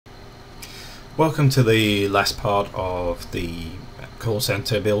Welcome to the last part of the call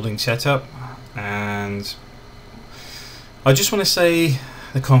center building setup, and I just want to say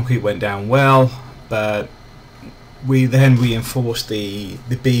the concrete went down well, but we then reinforced the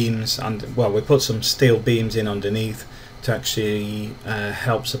beams, and well, we put some steel beams in underneath to actually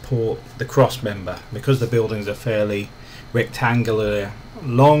help support the cross member, because the buildings are fairly rectangular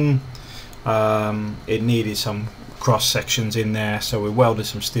long. It needed some cross sections in there, so we welded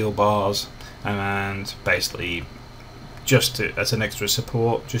some steel bars and basically just as an extra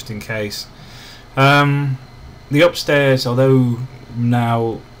support, just in case. The upstairs, although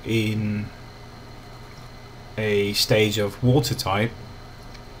now in a stage of watertight,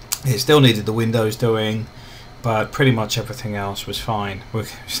 it still needed the windows doing, but pretty much everything else was fine. We're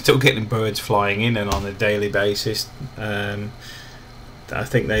still getting birds flying in and on a daily basis. I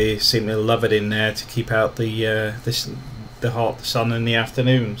think they seem to love it in there to keep out the hot sun in the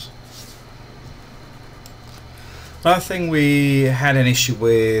afternoons. Another thing we had an issue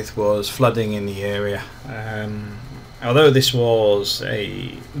with was flooding in the area. Although this was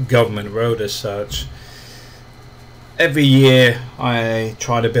a government road as such, every year I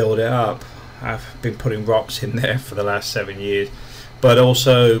try to build it up. I've been putting rocks in there for the last 7 years, but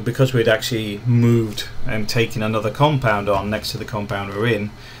also because we'd actually moved and taken another compound on next to the compound we're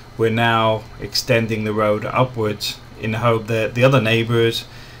in, we're now extending the road upwards in the hope that the other neighbours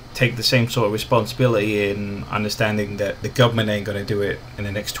take the same sort of responsibility, in understanding that the government ain't going to do it in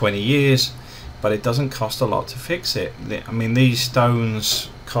the next 20 years, but it doesn't cost a lot to fix it. I mean, these stones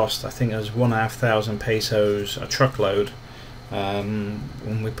cost, I think it was 1,500 pesos a truckload.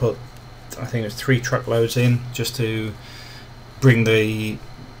 When we put, I think it was 3 truckloads in, just to bring the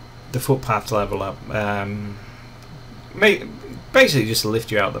footpath level up, basically just to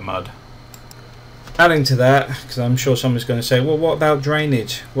lift you out of the mud. Adding to that, because I'm sure someone's going to say, well, what about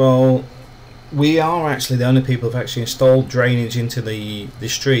drainage? Well, we are actually the only people who've actually installed drainage into the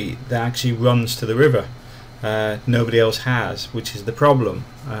street that actually runs to the river. Nobody else has, which is the problem,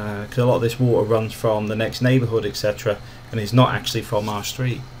 because a lot of this water runs from the next neighbourhood, etc., and is not actually from our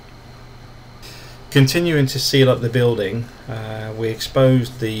street. Continuing to seal up the building, we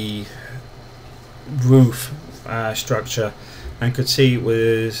exposed the roof structure, and could see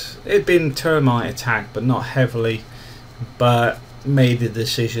it'd been termite attacked, but not heavily, but made the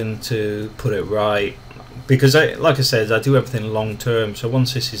decision to put it right, because like I said, I do everything long term, so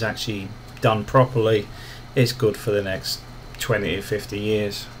once this is actually done properly, it's good for the next 20 or 50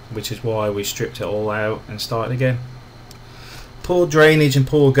 years, which is why we stripped it all out and started again. Poor drainage and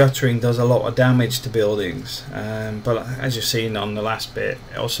poor guttering does a lot of damage to buildings, but as you've seen on the last bit,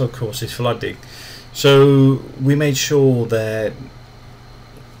 it also causes flooding. So we made sure that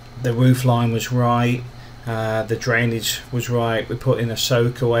the roof line was right, the drainage was right. We put in a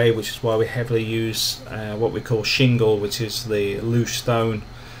soak away, which is why we heavily use what we call shingle, which is the loose stone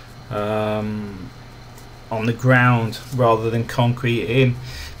on the ground rather than concrete in,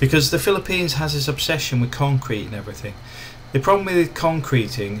 because the Philippines has this obsession with concrete and everything. The problem with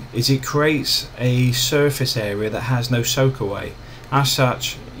concreting is it creates a surface area that has no soak away. As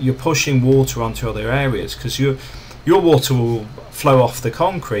such, you're pushing water onto other areas, because your water will flow off the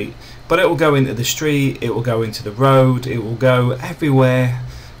concrete, but it will go into the street, it will go into the road, it will go everywhere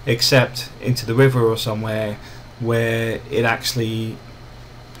except into the river or somewhere where it actually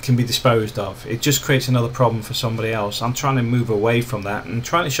can be disposed of. It just creates another problem for somebody else. I'm trying to move away from that and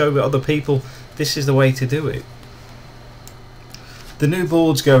trying to show other people this is the way to do it. The new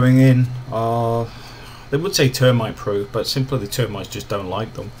boards going in are, they would say termite proof, but simply the termites just don't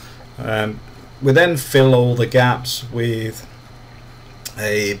like them. We then fill all the gaps with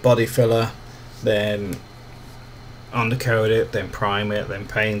a body filler, then undercoat it, then prime it, then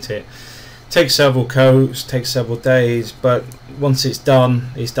paint it. Takes several coats, takes several days, but once it's done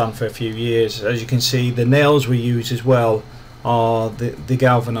for a few years. As you can see, the nails we use as well are the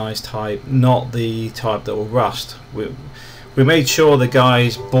galvanized type, not the type that will rust. We made sure the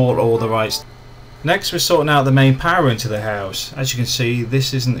guys bought all the right stuff. Next, we're sorting out the main power into the house. As you can see,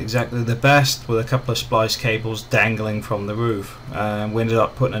 this isn't exactly the best, with a couple of splice cables dangling from the roof. We ended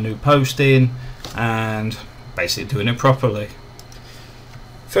up putting a new post in and basically doing it properly.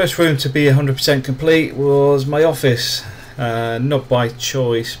 First room to be 100% complete was my office. Not by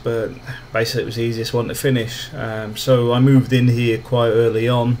choice, but basically it was the easiest one to finish. So I moved in here quite early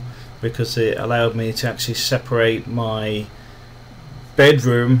on, because it allowed me to actually separate my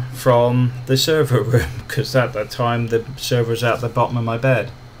bedroom from the server room, because at that time the server was at the bottom of my bed.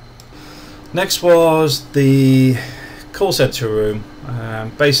 Next was the call center room.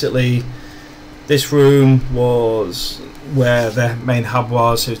 Basically This room was where the main hub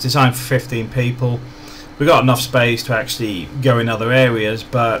was. It was designed for 15 people. We got enough space to actually go in other areas,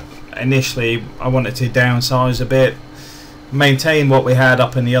 but initially I wanted to downsize a bit, maintain what we had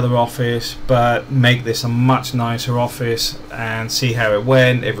up in the other office, but make this a much nicer office and see how it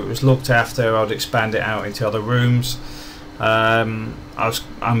went. If it was looked after, I'd expand it out into other rooms. I'm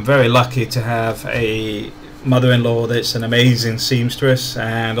very lucky to have a mother-in-law that's an amazing seamstress,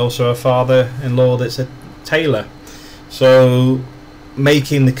 and also a father-in-law that's a tailor. So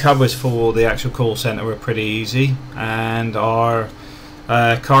making the covers for the actual call center were pretty easy, and our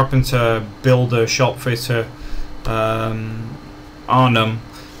carpenter, builder, shop fitter Arnhem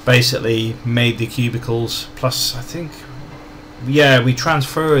basically made the cubicles. Plus I think, yeah, we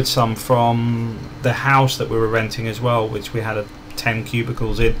transferred some from the house that we were renting as well, which we had 10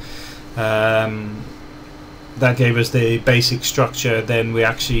 cubicles in. That gave us the basic structure. Then we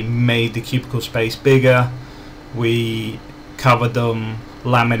actually made the cubicle space bigger. We covered them,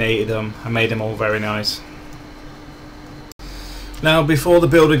 laminated them, and made them all very nice. Now, before the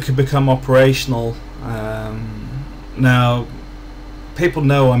building could become operational, now people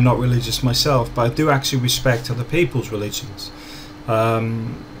know I'm not religious myself, but I do actually respect other people's religions.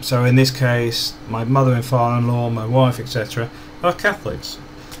 So in this case, my mother and father-in-law, my wife, etc., are Catholics,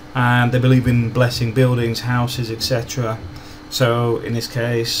 and they believe in blessing buildings, houses, etc. So in this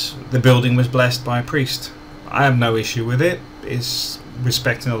case, the building was blessed by a priest. I have no issue with it. It's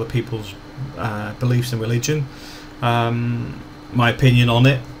respecting other people's beliefs and religion. My opinion on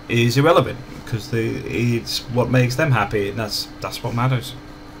it is irrelevant, because it's what makes them happy, and that's what matters.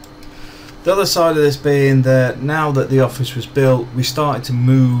 The other side of this being that now that the office was built, we started to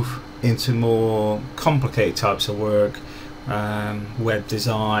move into more complicated types of work. Web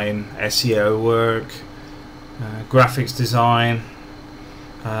design, SEO work, graphics design,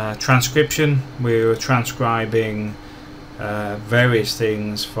 transcription. We were transcribing various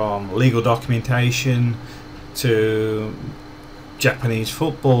things from legal documentation to Japanese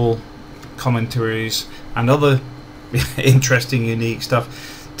football commentaries and other interesting, unique stuff.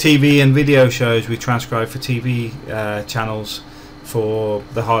 TV and video shows we transcribe for TV channels for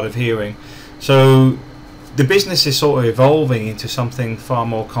the hard of hearing. So the business is sort of evolving into something far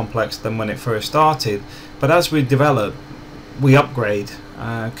more complex than when it first started. But as we develop, we upgrade,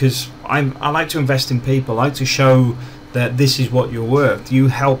 because I like to invest in people. I like to show that this is what you're worth. You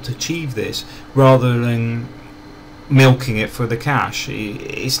helped achieve this, rather than milking it for the cash.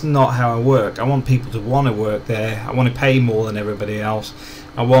 It's not how I work. I want people to want to work there. I want to pay more than everybody else.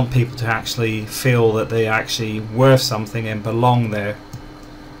 I want people to actually feel that they're actually worth something and belong there.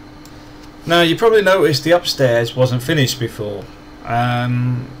 Now, you probably noticed the upstairs wasn't finished before.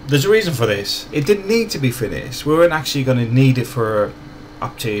 There's a reason for this. It didn't need to be finished. We weren't actually going to need it for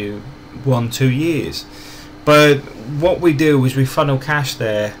up to 1-2 years. But what we do is we funnel cash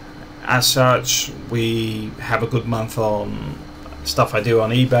there. As such, we have a good month on stuff I do on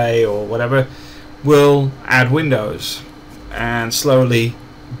eBay or whatever. We'll add windows and slowly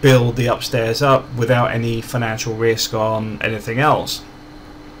build the upstairs up without any financial risk on anything else.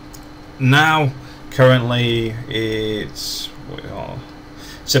 Now, currently it's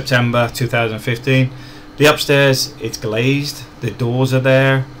September 2015. The upstairs, it's glazed, the doors are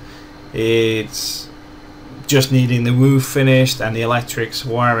there, it's just needing the roof finished and the electrics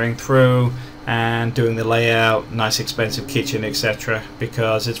wiring through and doing the layout, nice expensive kitchen, etc.,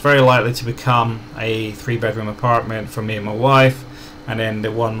 because it's very likely to become a 3-bedroom apartment for me and my wife, and then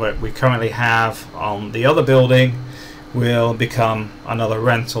the one that we currently have on the other building will become another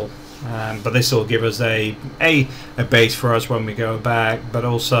rental. But this will give us a base for us when we go back. But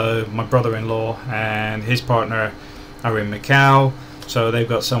also my brother-in-law and his partner are in Macau, so they've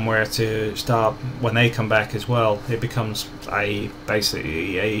got somewhere to start when they come back as well. It becomes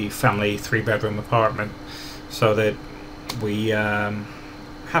basically a family 3-bedroom apartment, so that we have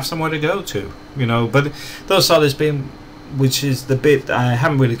somewhere to go to, you know. But the other side has been, which is the bit I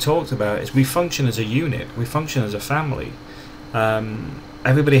haven't really talked about, is we function as a unit. We function as a family.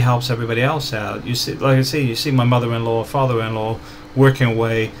 Everybody helps everybody else out. You see, like I say, you see my mother-in-law, father-in-law working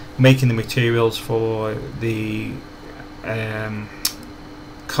away, making the materials for the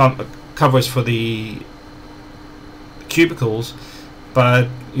covers for the cubicles, but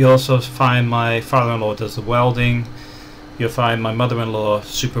you also find my father-in-law does the welding. You'll find my mother-in-law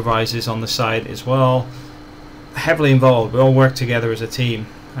supervises on the site as well. Heavily involved. We all work together as a team,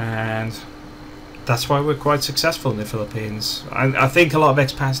 and that's why we're quite successful in the Philippines. I think a lot of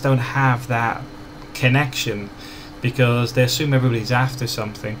expats don't have that connection because they assume everybody's after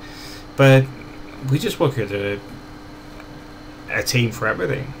something, but we just work as a team for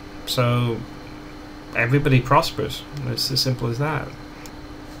everything. So everybody prospers. It's as simple as that.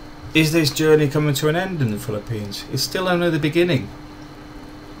 Is this journey coming to an end in the Philippines? It's still only the beginning.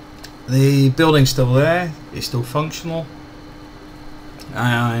 The building's still there, it's still functional.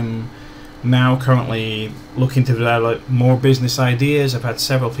 I'm now currently looking to develop more business ideas. I've had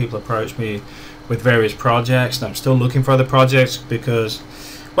several people approach me with various projects, and I'm still looking for other projects, because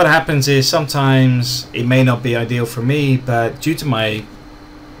what happens is sometimes it may not be ideal for me, but due to my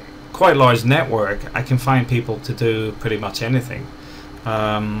quite large network, I can find people to do pretty much anything.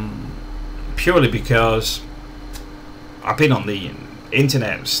 Purely because I've been on the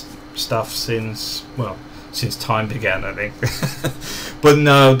internet stuff since time began, I think. But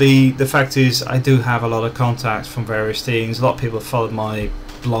no, the fact is, I do have a lot of contacts from various things. A lot of people have followed my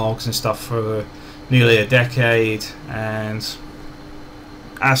blogs and stuff for nearly a decade, and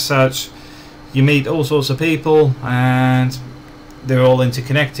as such, you meet all sorts of people, and they're all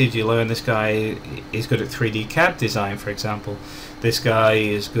interconnected. You learn this guy is good at 3D CAD design, for example. This guy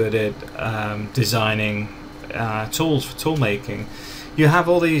is good at designing tools for tool making. You have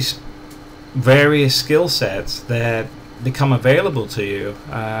all these various skill sets that become available to you.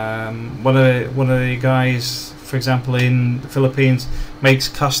 One of the guys, for example, in the Philippines, makes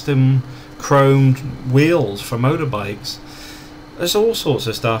custom chromed wheels for motorbikes. There's all sorts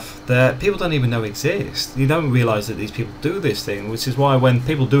of stuff that people don't even know exist. You don't realize that these people do this thing, which is why when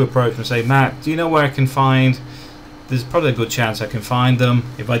people do approach me and say, Matt, do you know where I can find, there's probably a good chance I can find them.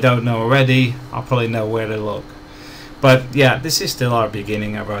 If I don't know already, I'll probably know where to look. But yeah, this is still our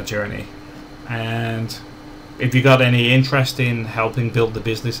beginning of our journey. And if you got any interest in helping build the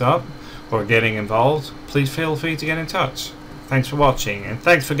business up or getting involved, please feel free to get in touch. Thanks for watching, and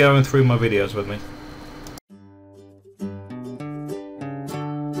thanks for going through my videos with me.